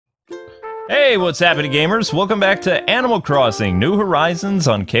Hey, what's happening, gamers? Welcome back to Animal Crossing: New Horizons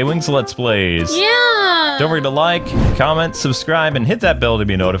on KwingsLetsPlays. Yeah! Don't forget to like, comment, subscribe, and hit that bell to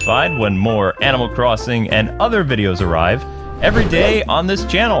be notified when more Animal Crossing and other videos arrive every day on this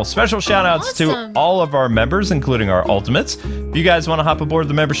channel. Special shoutouts to all of our members, including our ultimates. If you guys want to hop aboard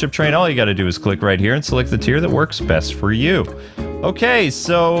the membership train, all you got to do is click right here and select the tier that works best for you. Okay,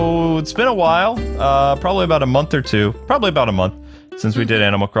 so it's been a while, probably about a month or two, probably about a month since we did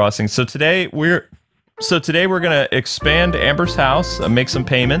Animal Crossing. So today we're gonna expand Amber's house, make some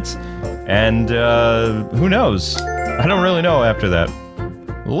payments, and who knows? I don't really know after that.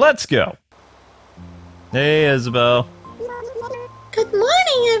 Let's go. Hey, Isabel. Good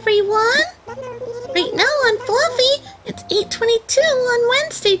morning, everyone! Right now on Fluffy, it's 8:22 on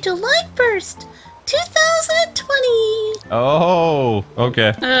Wednesday, July 1st, 2020! Oh,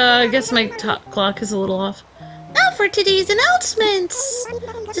 okay. I guess my clock is a little off. Now for today's announcements!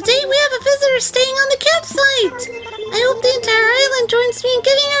 Today we have a visitor staying on the campsite! I hope the entire island joins me in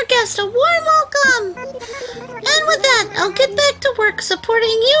giving our guest a warm welcome! And with that, I'll get back to work supporting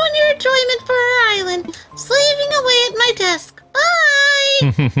you and your enjoyment for our island, slaving away at my desk.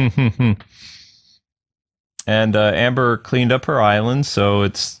 Bye! And Amber cleaned up her island, so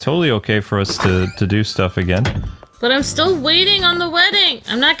it's totally okay for us to do stuff again. But I'm still waiting on the wedding!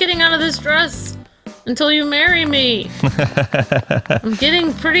 I'm not getting out of this dress until you marry me! I'm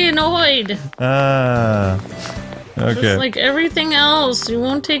getting pretty annoyed. Okay. Just like everything else, you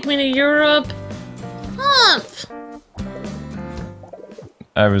won't take me to Europe. Humph!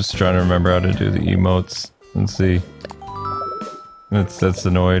 I was trying to remember how to do the emotes. Let's see. That's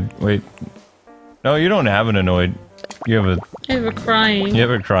annoyed. Wait. No, you don't have an annoyed. You have a... I have a crying. You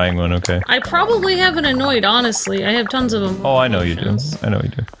have a crying one, okay. I probably have an annoyed, honestly. I have tons of them. Oh, I know you do. I know you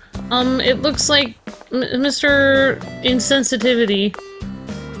do. It looks like Mr. Insensitivity.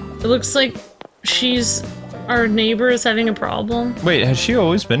 It looks like our neighbor is having a problem. Wait, has she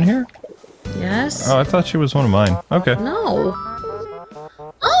always been here? Yes. Oh, I thought she was one of mine. Okay. No.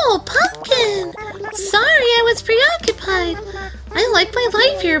 Oh, Pumpkin! Sorry, I was preoccupied. I like my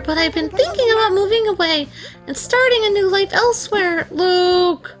life here, but I've been thinking about moving away and starting a new life elsewhere.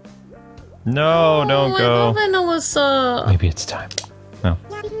 Luke! No, don't go. I love Alyssa. Maybe it's time. No.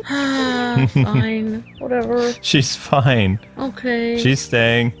 Fine. Whatever. She's fine. Okay. She's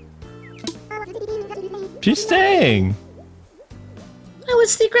staying. She's staying! I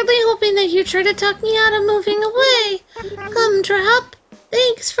was secretly hoping that you tried to talk me out of moving away. Gumdrop,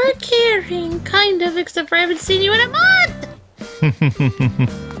 thanks for caring. Kind of, except for I haven't seen you in a month!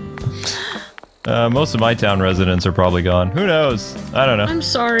 Most of my town residents are probably gone. Who knows? I don't know. I'm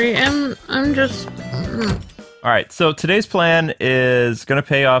sorry. I'm just... Alright, so today's plan is gonna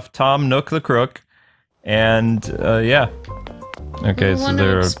pay off Tom Nook the Crook, and, yeah. Okay, so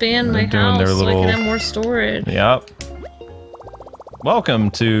they're expand my doing their house little... so I can have more storage. Yep.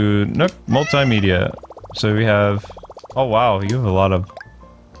 Welcome to Nook Multimedia. So we have... Oh wow, you have a lot of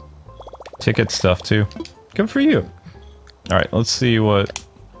ticket stuff too. Good for you. Alright, let's see what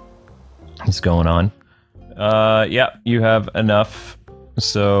is going on. Yeah, you have enough.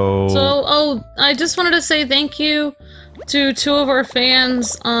 Oh, I just wanted to say thank you to two of our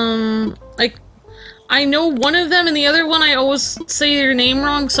fans. Like, I know one of them and the other one I always say their name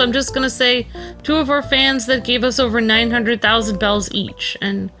wrong, so I'm just gonna say two of our fans that gave us over 900,000 bells each,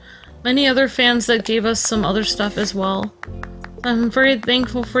 and many other fans that gave us some other stuff as well. I'm very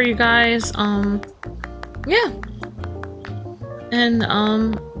thankful for you guys. Yeah. And,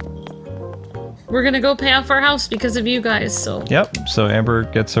 we're gonna go pay off our house because of you guys, so... Yep, so Amber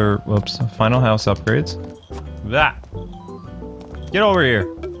gets her, whoops, final house upgrades. That! Get over here!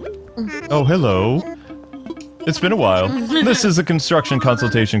 Oh, hello! It's been a while. This is a construction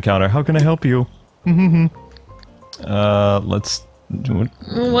consultation counter. How can I help you? Let's do it.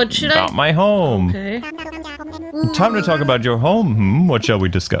 What should About my home! Okay. Time to talk about your home. What shall we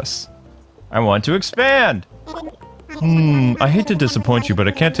discuss? I want to expand! I hate to disappoint you, but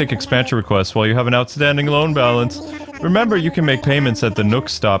I can't take expansion requests while you have an outstanding loan balance. Remember, you can make payments at the Nook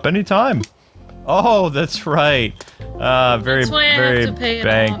stop anytime. Oh, that's right. Very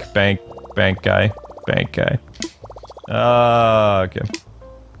bank guy. Okay.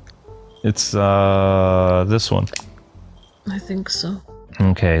 It's, this one. I think so.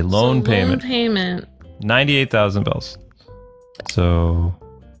 Okay, loan payment. Loan payment. 98,000 bells. So,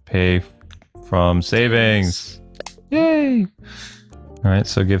 pay from savings. Yay! Alright,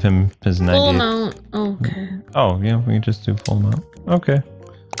 so give him his 98. Full amount. Okay. Oh, yeah, we can just do full amount. Okay.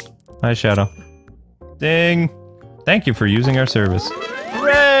 Hi, Shadow. Ding! Thank you for using our service.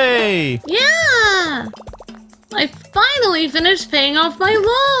 Hooray! Yeah! I finally finished paying off my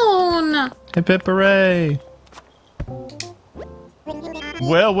loan! Hip hip hooray!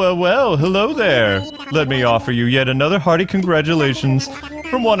 Well, well, well, hello there. Let me offer you yet another hearty congratulations.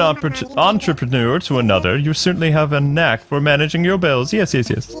 From one entrepreneur to another, you certainly have a knack for managing your bells. Yes, yes,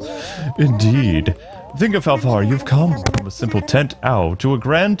 yes. Indeed. Think of how far you've come from a simple tent owl to a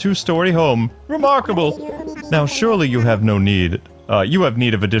grand 2-story home. Remarkable. Now, surely you have no need. You have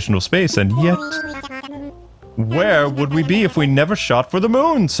need of additional space, and yet... Where would we be if we never shot for the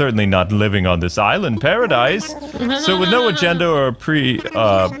moon? Certainly not living on this island paradise. So with no agenda or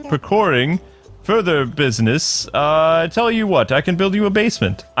procuring further business, tell you what, I can build you a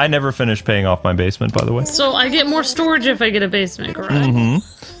basement. I never finished paying off my basement, by the way. So I get more storage if I get a basement, correct?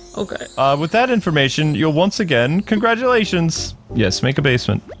 Mm-hmm. Okay. With that information, you'll once again, congratulations. Yes, make a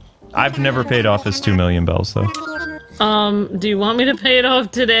basement. I've never paid off his 2 million bells, though. Do you want me to pay it off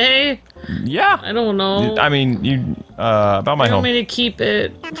today? Yeah. I don't know. I mean, about my home. You want me to keep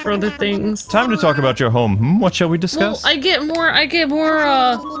it for other things? Time to talk about your home. What shall we discuss? Well, I get more,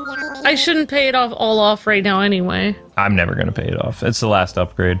 I shouldn't pay it all off right now anyway. I'm never gonna pay it off. It's the last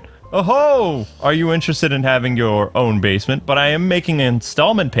upgrade. Oh-ho! Are you interested in having your own basement? But I am making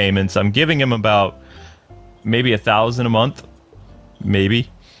installment payments. I'm giving him about maybe 1,000 a month. Maybe.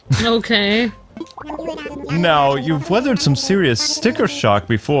 Okay. Now, you've weathered some serious sticker shock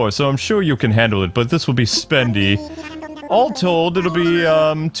before, so I'm sure you can handle it, but this will be spendy. All told, it'll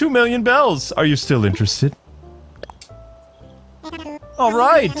be, 2 million bells. Are you still interested?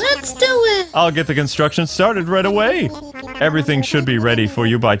 Alright! Let's do it! I'll get the construction started right away. Everything should be ready for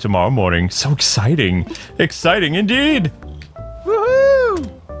you by tomorrow morning. So exciting. Exciting indeed!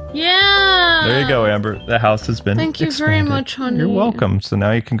 Woohoo! Yeah! There you go, Amber. The house has been Thank you expanded. very much, honey. You're welcome. So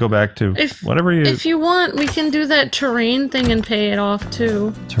now you can go back to whatever you... If you want, we can do that terrain thing and pay it off,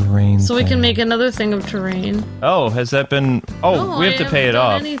 too. Terrain So we can make another thing of terrain. Oh, has that been... Oh, No, we have to pay it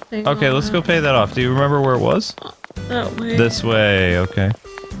off. Okay, let's go pay that off. Do you remember where it was? That way. This way, okay.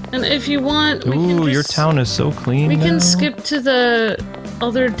 And if you want, we can Ooh, just, your town is so clean we now. can skip to the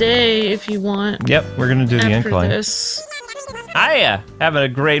other day if you want. Yep, we're gonna do the incline. This. Hiya! Having a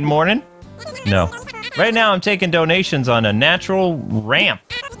great morning? No. Right now I'm taking donations on a natural ramp.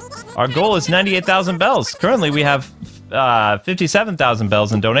 Our goal is 98,000 bells. Currently we have 57,000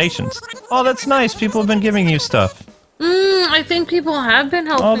 bells in donations. Oh, that's nice. People have been giving you stuff. I think people have been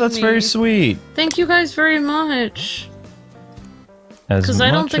helping me. Oh, that's very sweet. Thank you guys very much. Because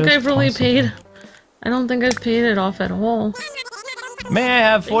I don't think I've really paid... I don't think I've paid it off at all. May I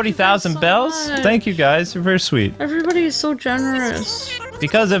have 40,000 bells? Thank you guys. You're very sweet. Everybody is so generous.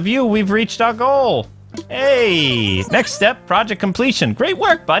 Because of you, we've reached our goal. Hey! Next step, project completion. Great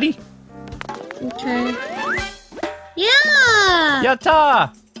work, buddy. Okay. Yeah!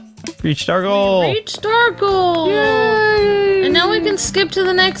 Yatta! Reached our goal. We reached our goal. Yay! And now we can skip to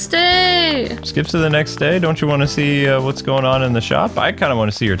the next day. Skip to the next day? Don't you want to see what's going on in the shop? I kind of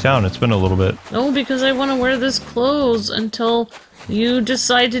want to see your town. It's been a little bit. No, because I want to wear this clothes until you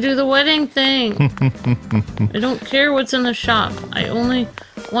decide to do the wedding thing. I don't care what's in the shop. I only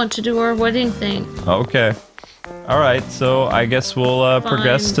want to do our wedding thing. Okay. Alright, so I guess we'll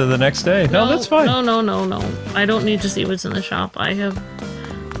progress to the next day. No, that's fine. No. I don't need to see what's in the shop. I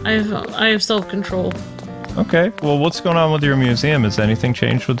have self-control. Okay, well, what's going on with your museum? Has anything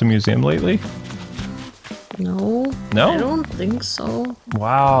changed with the museum lately? No. No? I don't think so.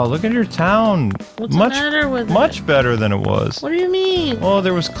 Wow, look at your town. What's the matter with it? Much better than it was. What do you mean? Oh,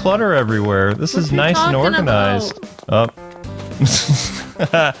 there was clutter everywhere. This is nice and organized. Up.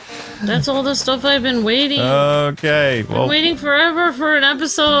 That's all the stuff I've been waiting. Okay, well. I'm waiting forever for an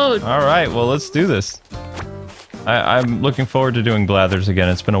episode. All right, well, let's do this. I'm looking forward to doing Blathers again.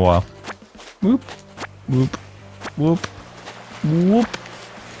 It's been a while. Whoop, whoop, whoop, whoop.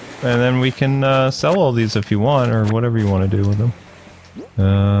 And then we can sell all these if you want, or whatever you want to do with them.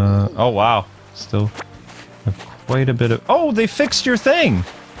 Oh wow, still quite a bit of. Oh, they fixed your thing.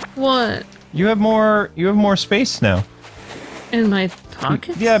 What? You have more space now. In my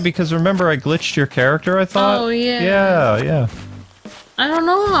pocket? Yeah, because remember I glitched your character. I thought. Oh yeah. Yeah. I don't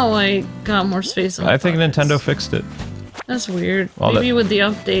know how I got more space in my I think pockets. Nintendo fixed it. That's weird. Well, maybe with the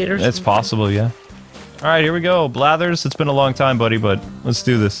update or something. It's possible, yeah. Alright, here we go. Blathers, it's been a long time, buddy, but let's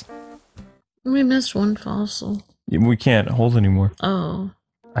do this. We missed one fossil. We can't hold anymore. Oh.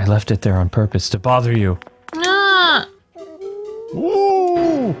 I left it there on purpose to bother you. Ah!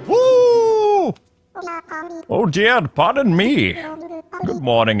 Woo! Woo! Oh dear, pardon me. Good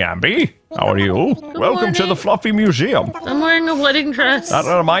morning, Amby. How are you? Welcome to the Fluffy Museum. I'm wearing a wedding dress. That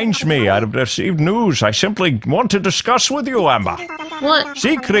reminds me, I've received news I simply want to discuss with you, Amber. What?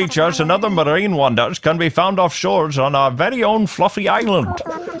 Sea creatures and other marine wonders can be found off shores on our very own Fluffy Island.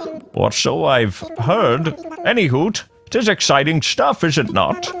 or so I've heard. Anyhoot, 'tis exciting stuff, is it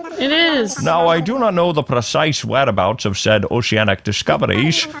not? It is. Now, I do not know the precise whereabouts of said oceanic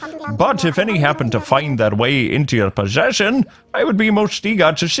discoveries, but if any happen to find their way into your possession, I would be most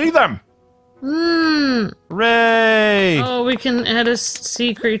eager to see them. Hooray! Oh, we can add as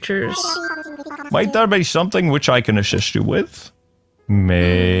sea creatures. Might there be something which I can assist you with?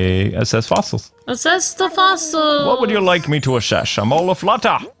 May assess fossils. Assess the fossils. What would you like me to assess? I'm all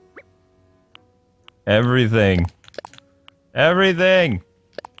aflutter. Everything. Everything.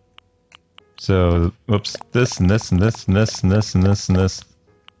 So, whoops, this and this and this and this and this and this and this.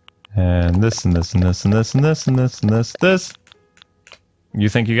 And this and this and this and this and this and this and this. You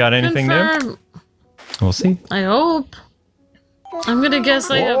think you got anything there? We'll see. I hope. I'm gonna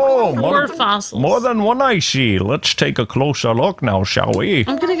guess I have 4 fossils. More than one I see. Let's take a closer look now, shall we?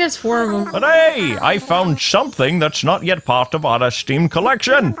 I'm gonna guess 4 of them. But hey, I found something that's not yet part of our esteemed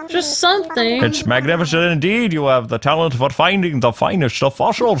collection. Just something. It's magnificent indeed. You have the talent for finding the finest of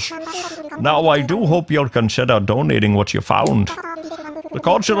fossils. Now, I do hope you'll consider donating what you found. The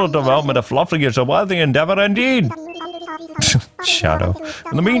cultural development of Fluffy is a worthy endeavor indeed. Shadow.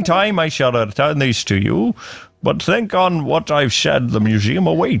 In the meantime, I shall return these to you, but think on what I've said. The museum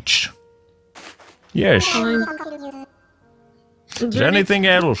awaits. Yes. Is there anything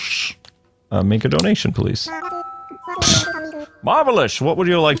else? Make a donation, please. Marvelous. What would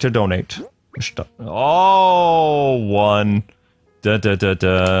you like to donate? Oh, 1. Da, da, da,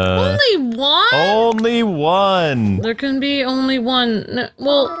 da. Only 1? Only 1. There can be only 1. No,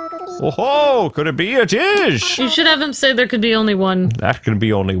 well... Oh, could it be? It is! You should have him say there could be only 1. That can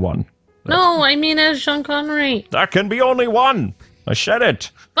be only 1. No, I mean as Sean Connery. That can be only 1. I said it.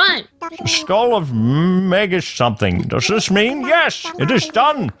 Fine. Skull of Mega something. Does this mean? Yes, it is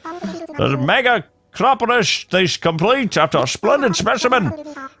done. The Mega Cropolis is complete after a splendid specimen.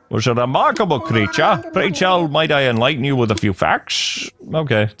 Was a remarkable creature. Pray tell, might I enlighten you with a few facts?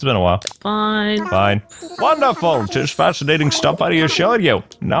 Okay, it's been a while. Fine. Fine. Wonderful. 'Tis fascinating stuff, I assure you.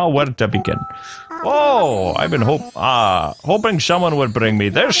 Now where to begin? Oh, I've been hoping someone would bring me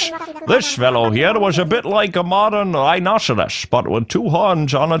this. This fellow here was a bit like a modern rhinoceros, but with 2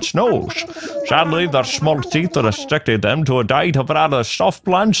 horns on its nose. Sadly, their small teeth restricted them to a diet of rather soft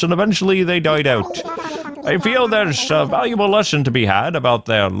plants, and eventually they died out. I feel there's a valuable lesson to be had about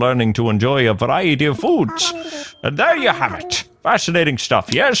their learning to enjoy a variety of foods. And there you have it. Fascinating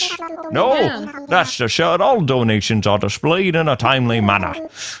stuff, yes? No? Yeah. Rest assured, all donations are displayed in a timely manner.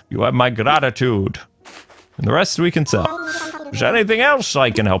 You have my gratitude. And the rest we can sell. Is there anything else I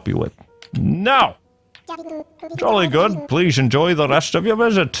can help you with? No. Jolly good. Please enjoy the rest of your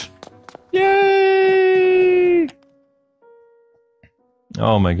visit. Yay!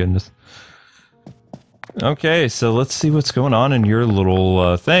 Oh my goodness. Okay, so let's see what's going on in your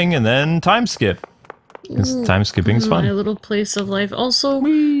little thing, and then time skip. Because time skipping is fun. My little place of life. Also,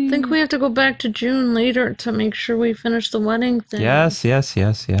 I think we have to go back to June later to make sure we finish the wedding thing. Yes,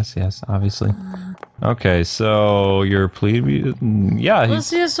 obviously. Okay, so your plebe... Yeah,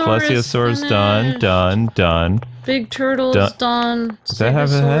 Plesiosaurus done. Big Turtle is done. Does that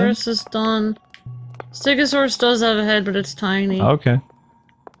have a head? Stegosaurus is done. Stegosaurus does have a head, but it's tiny. Okay.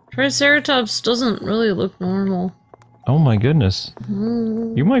 Triceratops doesn't really look normal. Oh my goodness.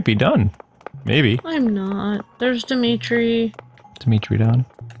 You might be done. Maybe. I'm not. There's Dimitri. Dimitri done.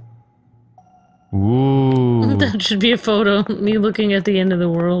 Ooh. That should be a photo of me looking at the end of the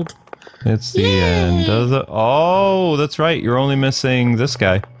world. It's the end of the... Oh, that's right. You're only missing this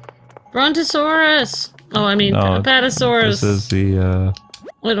guy. Brontosaurus. Oh, I mean, Apatosaurus. This is the,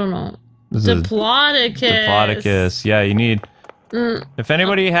 I don't know. Diplodocus. Diplodocus. Yeah, you need... If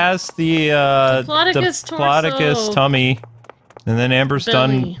anybody has the Diplodocus tummy, and then Amber's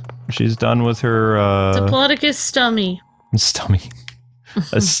done, she's done with her Diplodocus stummy. Stummy.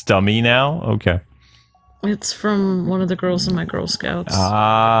 A stummy now? Okay. It's from one of the girls in my Girl Scouts.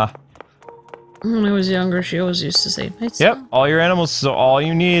 Ah. When I was younger, she always used to say, yep, all your animals, so all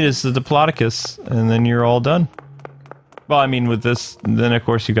you need is the Diplodocus, and then you're all done. Well, I mean, with this, then of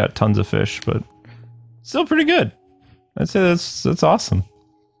course you got tons of fish, but still pretty good. I'd say that's awesome.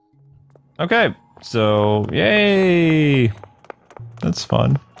 Okay, so yay, that's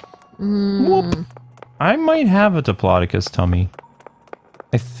fun. Whoop. I might have a Diplodocus tummy.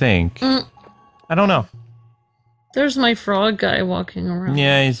 I think. I don't know. There's my frog guy walking around.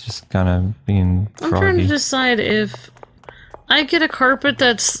 Yeah, he's just kind of being froggy. I'm trying to decide if I get a carpet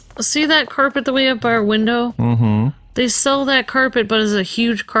that's... See that carpet that we have by our window? Mm-hmm. They sell that carpet, but it's a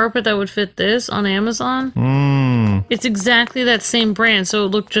huge carpet that would fit this on Amazon. It's exactly that same brand, so it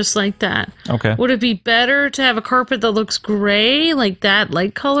looked just like that. Okay. Would it be better to have a carpet that looks gray, like that,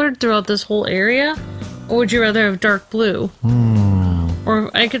 light colored throughout this whole area? Or would you rather have dark blue? Or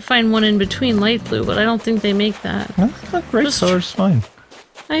I could find one in between light blue, but I don't think they make that. Gray color's fine.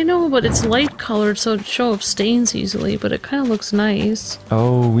 I know, but it's light colored, so it'd show up stains easily, but it kind of looks nice.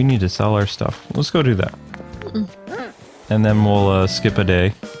 Oh, we need to sell our stuff. Let's go do that. And then we'll skip a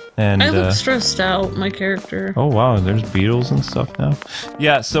day. And I look stressed out, my character. Oh wow, there's beetles and stuff now.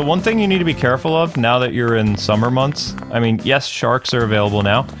 Yeah, so one thing you need to be careful of now that you're in summer months. I mean, yes, sharks are available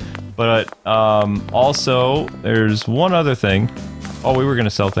now, but also there's one other thing. Oh, we were gonna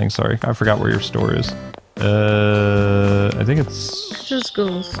sell things, sorry. I forgot where your store is. I think it's... Just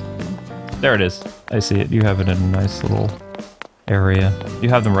goes. There it is. I see it. You have it in a nice little area. You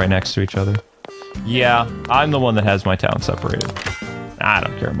have them right next to each other. Yeah, I'm the one that has my town separated. I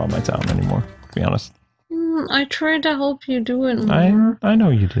don't care about my town anymore, to be honest. I tried to help you do it more. I know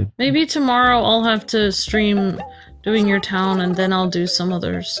you did. Maybe tomorrow I'll have to stream doing your town and then I'll do some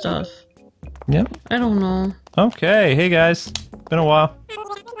other stuff. Yep. I don't know. Okay, hey guys. Been a while.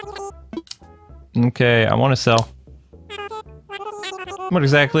 Okay, I want to sell. What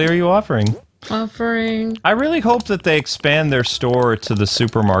exactly are you offering? I really hope that they expand their store to the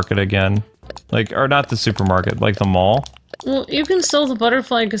supermarket again. Like, or not the supermarket, like the mall. Well, you can sell the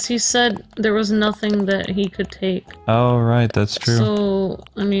butterfly because he said there was nothing that he could take. Oh, right, that's true. So,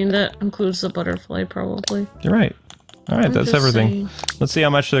 I mean, that includes the butterfly, probably. You're right. Alright, that's everything. Saying. Let's see how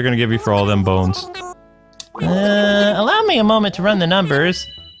much they're gonna give you for all them bones. Allow me a moment to run the numbers,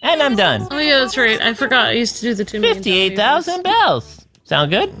 and I'm done. Oh yeah, that's right. I forgot. I used to do the 2 million. 58,000 bells. Sound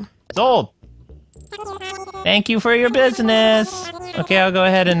good? Sold. Thank you for your business. Okay, I'll go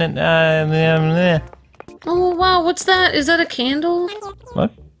ahead and Oh wow, what's that? Is that a candle?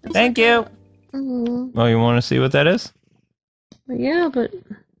 What? Thank you. Oh, you want to see what that is? Yeah, but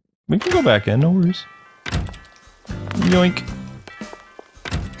we can go back in. No worries. Yoink.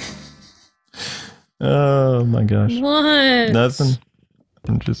 Oh my gosh. What? Nothing.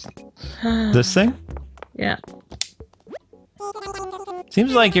 I'm just... This thing? Yeah.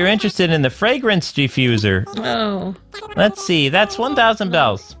 Seems like you're interested in the fragrance diffuser. Oh. Let's see, that's 1,000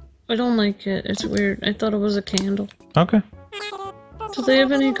 bells. I don't like it. It's weird. I thought it was a candle. Okay. Do they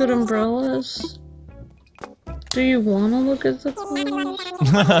have any good umbrellas? Do you want to look at the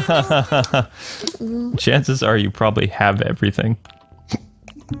clothes? Chances are you probably have everything.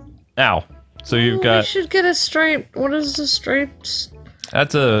 Ow. So you've got... We should get a stripe. What is the stripes?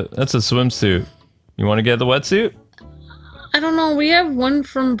 That's a swimsuit. You want to get the wetsuit? I don't know. We have one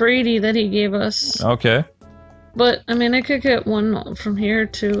from Brady that he gave us. Okay. But, I mean, I could get one from here,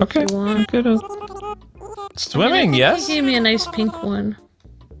 too, if you want. Swimming, yes? He gave me a nice pink one.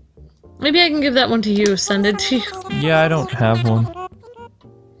 Maybe I can give that one to you, send it to you. Yeah, I don't have one.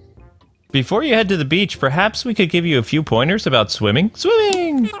 Before you head to the beach, perhaps we could give you a few pointers about swimming.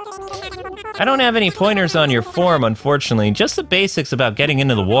 Swimming! I don't have any pointers on your form, unfortunately. Just the basics about getting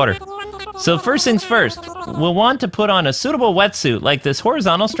into the water. So first things first, we'll want to put on a suitable wetsuit, like this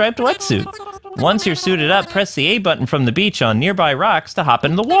horizontal striped wetsuit. Once you're suited up, press the A button from the beach on nearby rocks to hop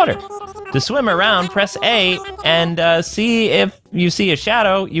into the water. To swim around, press A, and see if you see a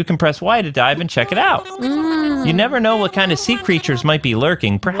shadow, you can press Y to dive and check it out. You never know what kind of sea creatures might be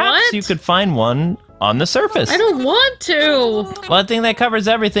lurking. Perhaps you could find one on the surface. I don't want to! One thing that covers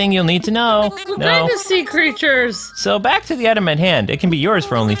everything you'll need to know. What kind of sea creatures? So back to the item at hand. It can be yours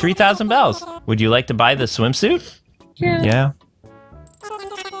for only 3,000 bells. Would you like to buy the swimsuit? Yeah. Yeah.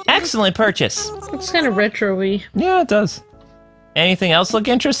 Excellent purchase. Looks kind of retro-y. Yeah, it does. Anything else look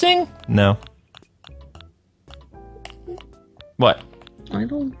interesting? No. What? I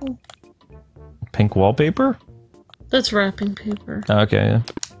don't know. Pink wallpaper? That's wrapping paper. Okay. Yeah.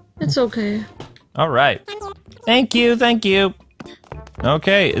 It's okay. All right. Thank you, thank you.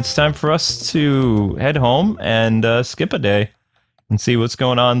 Okay, it's time for us to head home and skip a day and see what's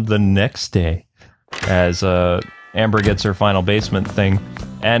going on the next day as Amber gets her final basement thing.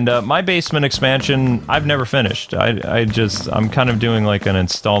 And my basement expansion, I've never finished. I'm kind of doing like an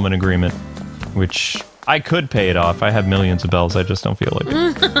installment agreement, which I could pay it off. I have millions of bells, I just don't feel like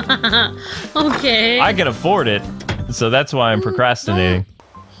it. Okay. I can afford it, so that's why I'm procrastinating.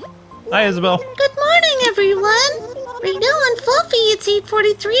 Hi, Isabel. Good morning, everyone. We're going fluffy. It's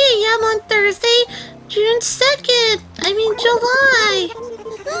 8:43 a.m. on Thursday, June 2nd. July.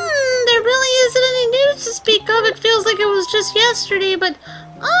 There really isn't any news to speak of. It feels like it was just yesterday, but...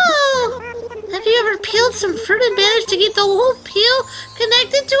 Oh! Have you ever peeled some fruit and managed to get the whole peel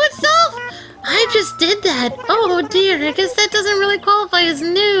connected to itself? I just did that. Oh dear, I guess that doesn't really qualify as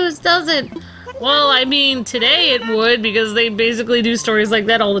news, does it? Well, I mean, today it would, because they basically do stories like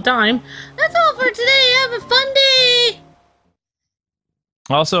that all the time. That's all for today. Have a fun day!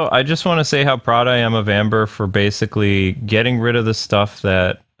 Also, I just want to say how proud I am of Amber for basically getting rid of the stuff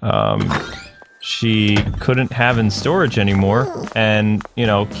that she couldn't have in storage anymore, and, you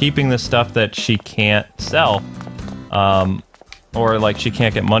know, keeping the stuff that she can't sell, or, like, she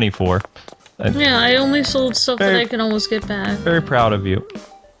can't get money for. Yeah, I only sold stuff that I can almost get back. Very proud of you.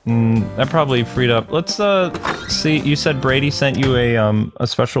 That probably freed up. Let's, see, you said Brady sent you a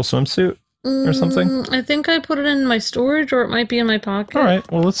special swimsuit or something? I think I put it in my storage, or it might be in my pocket.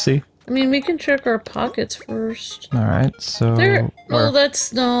 Alright, well, let's see. I mean, we can check our pockets first. Alright, so... no,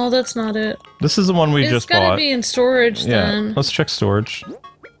 that's not it. This is the one we just bought. It's gotta be in storage, then. Yeah, let's check storage.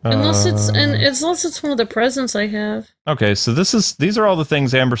 Unless it's one of the presents I have. Okay, so these are all the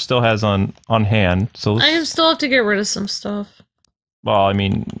things Amber still has on hand, so I still have to get rid of some stuff. Well, I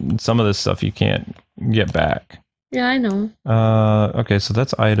mean, some of this stuff you can't get back. Yeah, I know. Okay, so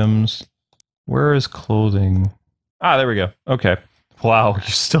that's items. Where is clothing? Ah, there we go. Okay. Wow,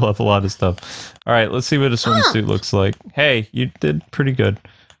 you still have a lot of stuff. All right, let's see what a swimsuit looks like. Hey, you did pretty good.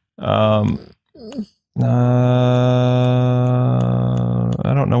 I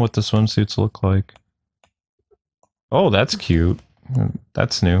don't know what the swimsuits look like. Oh, that's cute.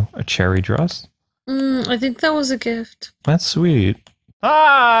 That's new. A cherry dress? I think that was a gift. That's sweet.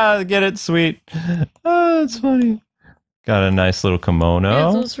 Ah, get it, sweet. Oh, that's funny. Got a nice little kimono.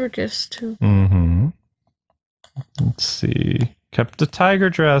 Yeah, those were gifts too. Mm-hmm. Let's see. Kept the tiger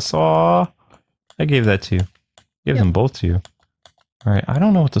dress. Aw. I gave that to you. Gave them both to you. Alright, I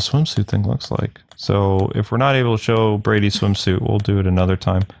don't know what the swimsuit thing looks like. So, if we're not able to show Brady's swimsuit, we'll do it another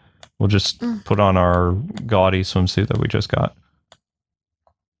time. We'll just put on our gaudy swimsuit that we just got.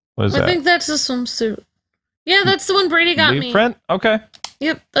 What is that? I think that's the swimsuit. Yeah, that's the one Brady got me. Print? Okay.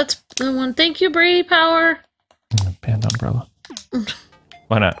 Yep, that's the one. Thank you, Brady Power. Panda umbrella.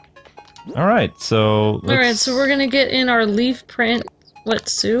 Why not? Alright, so Alright, so we're gonna get in our leaf print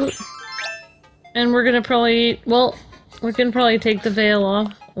wetsuit. And we're gonna probably... Well, we can probably take the veil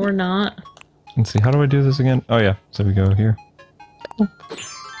off. Or not. Let's see, how do I do this again? Oh yeah, so we go here.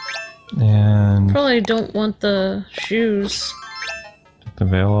 And... Probably don't want the shoes. Take the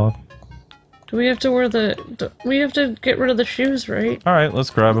veil off. Do we have to wear the... We have to get rid of the shoes, right? Alright, let's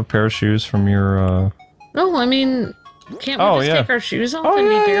grab a pair of shoes from your, No, I mean... Can't we just take our shoes off and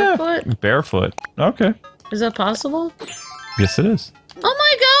be barefoot? Yeah. Barefoot. Okay. Is that possible? Yes, it is. Oh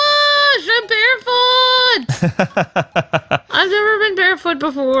my gosh! I'm barefoot! I've never been barefoot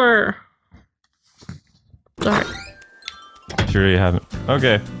before. Sorry. Sure you haven't.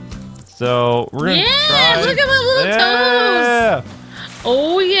 Okay. So, we're gonna try... Look at my little toes!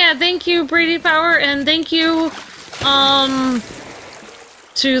 Oh yeah, thank you, Brady Power, and thank you,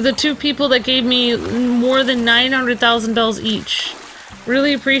 to the two people that gave me more than $900,000 each.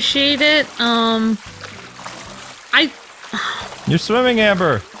 Really appreciate it. You're swimming,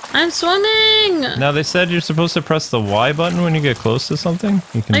 Amber! I'm swimming! Now, they said you're supposed to press the Y button when you get close to something?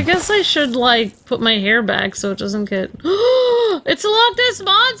 You can... I guess I should, like, put my hair back so it doesn't get... It's a Loch Ness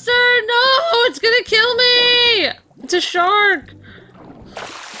Monster! No! It's gonna kill me! It's a shark!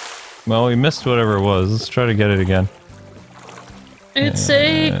 Well, we missed whatever it was. Let's try to get it again. It's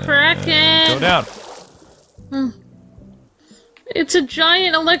a kraken! Go down! It's a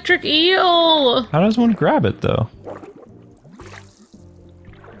giant electric eel! How does one grab it, though?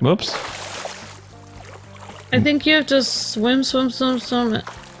 Whoops. I think you have to swim. I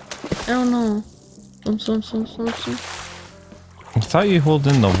don't know. Swim. I thought you hold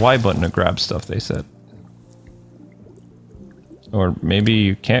in the Y button to grab stuff, they said. Or maybe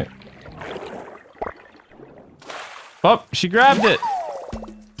you can't... Oh, she grabbed it!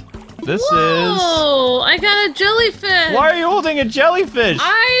 Whoa! I got a jellyfish! Why are you holding a jellyfish?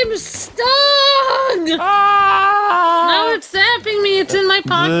 I'm stung! Ah! Now it's zapping me, it's in my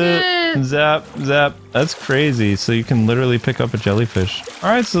pocket! Zap. That's crazy. So you can literally pick up a jellyfish.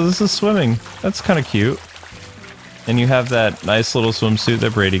 Alright, so this is swimming. That's kind of cute. And you have that nice little swimsuit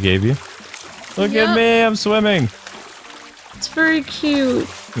that Brady gave you. Look at me, I'm swimming! It's very cute.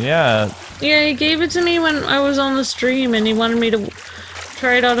 Yeah. Yeah, he gave it to me when I was on the stream and he wanted me to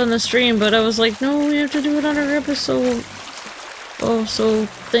try it out on the stream, but I was like, no, we have to do it on our episode. Oh, so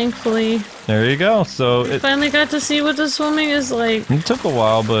thankfully... There you go, so... I finally got to see what the swimming is like. It took a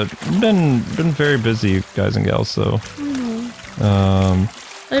while, but been very busy, guys and gals, so...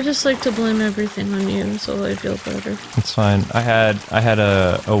 I just like to blame everything on you, so I feel better. It's fine. I had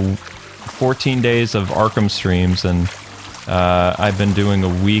a 14 days of Arkham streams, and I've been doing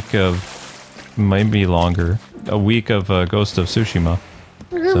a week of... maybe longer. A week of Ghost of Tsushima.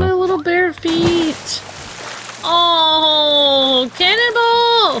 Look at my little bare feet!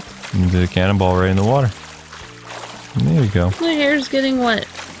 Cannonball! Cannonball! You do the cannonball right in the water. There you go. My hair's getting wet.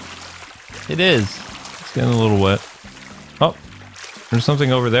 It is. It's getting a little wet. Oh, there's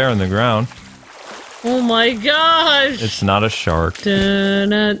something over there on the ground. Oh my gosh! It's not a shark. Dun,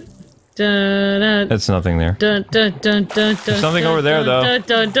 dun, dun, It's nothing there. dun, dun, dun, dun, There's something over there, though.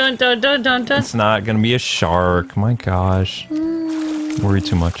 Dun, dun, dun, dun, dun, dun. It's not gonna be a shark. My gosh. Worry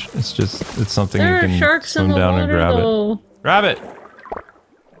too much. It's just, it's something There you are can sharks in swim the down water, and grab though. it. Grab it!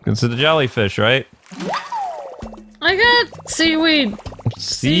 It's the jellyfish, right? I got seaweed.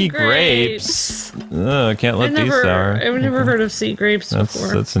 Sea grapes. I can't let these sour. I've never heard of sea grapes before.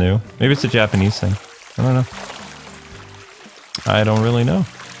 That's new. Maybe it's a Japanese thing. I don't know. I don't really know.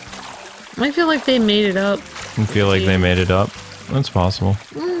 I feel like they made it up. I feel like they made it up. That's possible.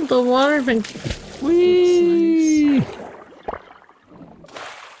 The water's been... Whee! Nice.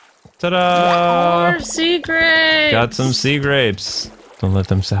 Ta-da! More sea grapes! Got some sea grapes. Don't let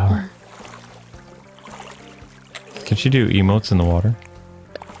them sour. Can she do emotes in the water?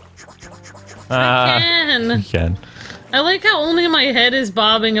 I can. You can. I like how only my head is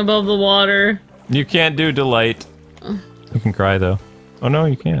bobbing above the water. You can't do delight. You can cry though. Oh no,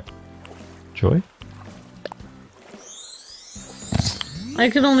 you can't. Joy? I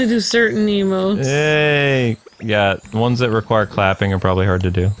can only do certain emotes. Hey! Yeah, ones that require clapping are probably hard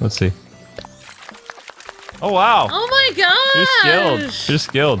to do. Let's see. Oh wow! Oh my gosh! She's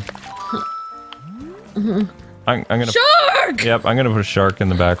skilled. I'm gonna... Shark! Yep, I'm gonna put a shark in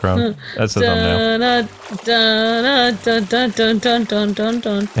the background. That's the thumbnail.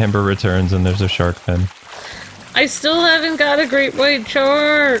 Amber returns and there's a shark fin. I still haven't got a great white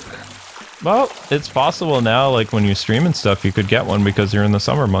shark. Well, it's possible now, like when you stream and stuff, you could get one because you're in the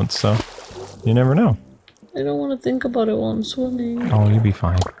summer months, so you never know. I don't want to think about it while I'm swimming. Oh, you'll be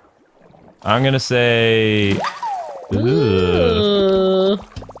fine. I'm gonna say... Ugh.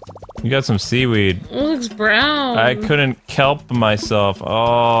 You got some seaweed. It looks brown. I couldn't kelp myself.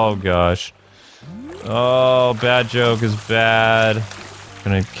 Oh, gosh. Oh, bad joke is bad.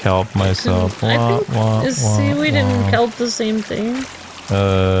 Gonna kelp myself. I think is seaweed and kelp the same thing?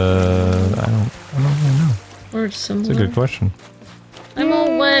 I don't really know. Or it's similar. That's a good question. I'm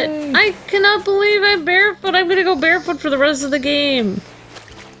all wet. I cannot believe I'm barefoot. I'm gonna go barefoot for the rest of the game.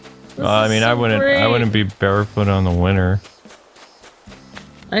 I mean, I wouldn't be barefoot on the winter.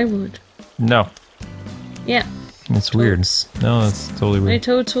 I would. No. Yeah. It's weird. No, that's totally My weird.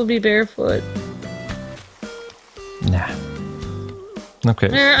 totes will be barefoot. Nah. Okay.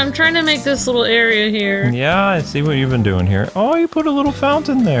 There, I'm trying to make this little area here. Yeah, I see what you've been doing here. Oh, you put a little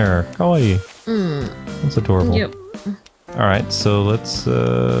fountain there. Kawaii. That's adorable. Yep. Alright, so let's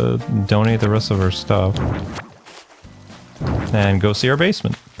donate the rest of our stuff. And go see our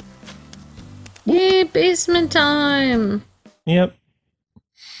basement. Yay, basement time! Yep.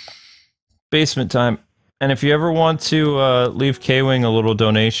 Basement time. And if you ever want to leave Kwing a little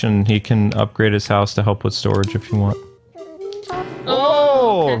donation, he can upgrade his house to help with storage if you want.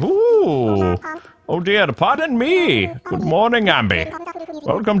 Oh! Okay. Ooh! Oh dear, pardon me! Good morning, Ambi.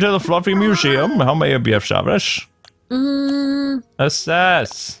 Welcome to the Fluffy Museum. How may I be of service?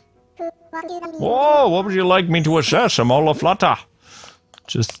 Assess. Whoa, what would you like me to assess? I'm all aflutter.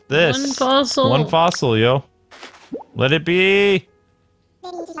 Just this. One fossil. One fossil, yo. Let it be.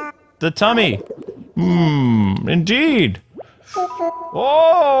 The tummy. Indeed.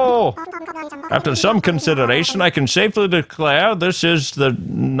 Oh! After some consideration, I can safely declare this is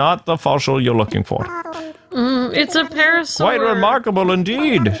not the fossil you're looking for. It's a parasaur. Quite remarkable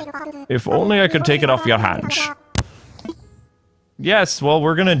indeed. If only I could take it off your hands. Yes, well,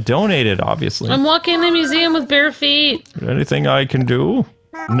 we're gonna donate it, obviously. I'm walking in the museum with bare feet. Anything I can do?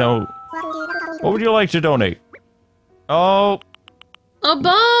 No. What would you like to donate? Oh, A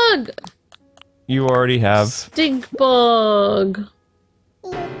bug! you already have. Stink bug.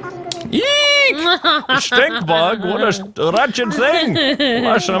 Eek! Stink bug? What a wretched thing!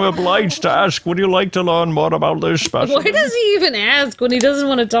 Alas, I'm obliged to ask, would you like to learn more about this specimen? Why does he even ask when he doesn't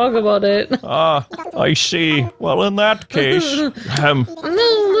want to talk about it? Ah, I see. Well, in that case, No,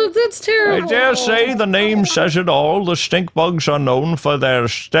 Luke, that's terrible. I dare say the name says it all. The stink bugs are known for their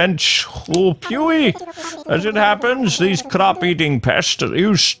stench. Oh, pewy! As it happens, these crop-eating pests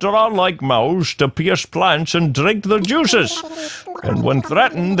use straw-like mouths to pierce plants and drink the juices. And when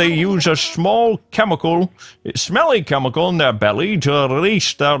threatened, they use a small chemical, smelly chemical in their belly to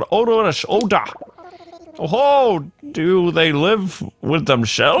release their odorous odor. Oh, do they live with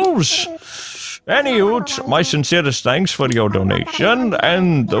themselves? Anywho, my sincerest thanks for your donation,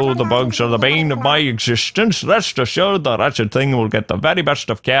 and though the bugs are the bane of my existence, rest assured the wretched thing will get the very best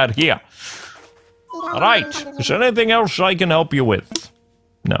of care here. Right. Is there anything else I can help you with?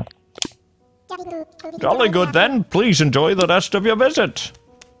 No. Jolly good then. Please enjoy the rest of your visit.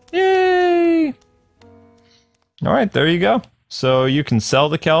 Yay! Alright, there you go. So you can sell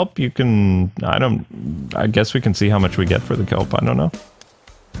the kelp, you can... I guess we can see how much we get for the kelp, I don't know.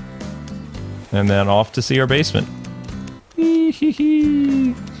 And then off to see our basement.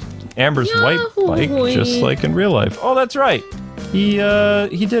 Amber's white bike, just like in real life. Oh, that's right. He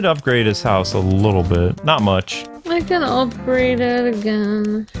did upgrade his house a little bit. Not much. I can upgrade it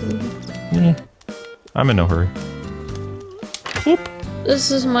again. Yeah. I'm in no hurry. Whoop.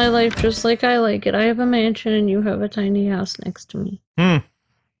 This is my life just like I like it. I have a mansion and you have a tiny house next to me.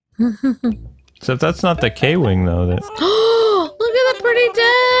 Except that's not the K-Wing, though. That... Look at the pretty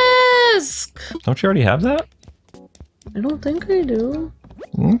desk! Don't you already have that? I don't think I do.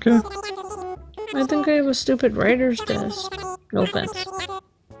 Okay. I think I have a stupid writer's desk. No offense.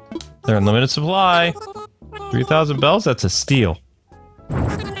 They're in limited supply. 3,000 bells? That's a steal.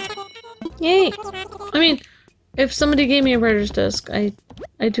 Yay! I mean, if somebody gave me a writer's desk, I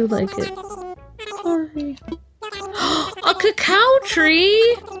do like it. Sorry. A cacao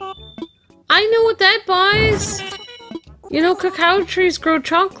tree! I know what that buys! You know, cacao trees grow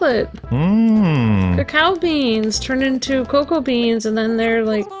chocolate. Cacao beans turn into cocoa beans and then they're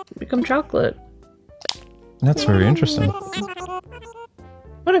like, become chocolate. That's very interesting.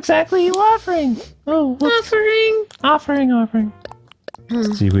 What exactly are you offering? Oh, offering.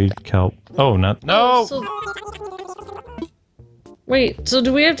 Seaweed, kelp. Oh, not. No! Wait, so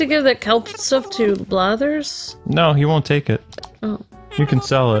do we have to give that kelp stuff to Blathers? No, he won't take it. Oh. You can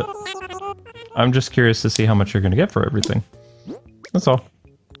sell it. I'm just curious to see how much you're gonna get for everything. That's all.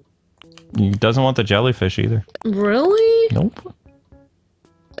 He doesn't want the jellyfish either. Really? Nope.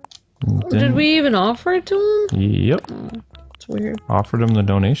 Did we even offer it to him? Yep. Oh, it's weird. Offered him the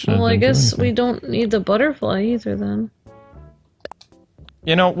donation. Well, I guess we don't need the butterfly either then.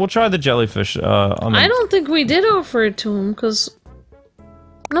 You know, we'll try the jellyfish on the... I don't think we did offer it to him, because...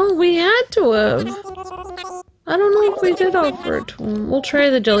 No, we had to have. I don't know if we did offer it to him. We'll try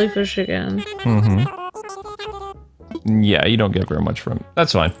the jellyfish again. Yeah, you don't get very much from it.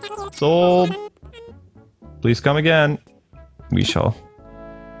 That's fine. Sold. Please come again. We shall.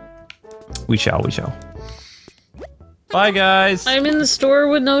 We shall. Bye, guys. I'm in the store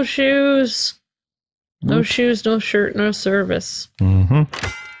with no shoes. No shoes, no shirt, no service. I'm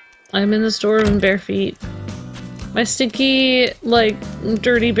in the store in bare feet. My stinky, like,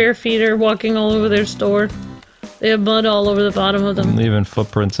 dirty bare feet are walking all over their store. They have mud all over the bottom of them. Leaving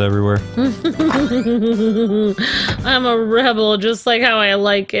footprints everywhere. I'm a rebel, just like how I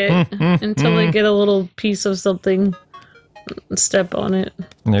like it. Until I get a little piece of something and step on it.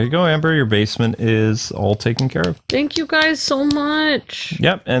 There you go, Amber. Your basement is all taken care of. Thank you guys so much.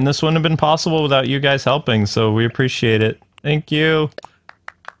 Yep, and this wouldn't have been possible without you guys helping, so we appreciate it. Thank you.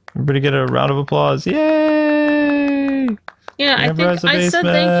 Everybody get a round of applause. Yay! Yeah, I think I said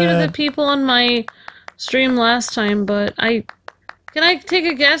thank you to the people on my stream last time, but can I take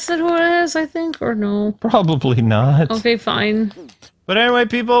a guess at who it is, I think, or no? Probably not. Okay, fine. But anyway,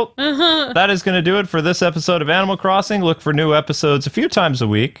 people, that is going to do it for this episode of Animal Crossing. Look for new episodes a few times a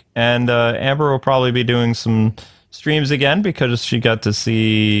week, and Amber will probably be doing some streams again because she got to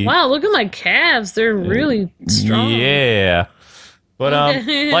see... Wow, look at my calves. They're really strong. Yeah. But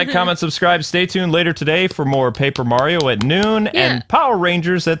like, comment, subscribe. Stay tuned later today for more Paper Mario at noon and Power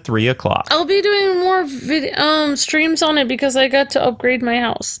Rangers at 3 o'clock. I'll be doing more streams on it because I got to upgrade my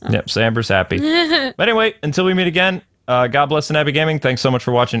house. Yep, so Amber's happy. But anyway, until we meet again, God bless and happy gaming. Thanks so much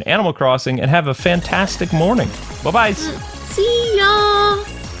for watching Animal Crossing, and have a fantastic morning. Bye-bye. See ya!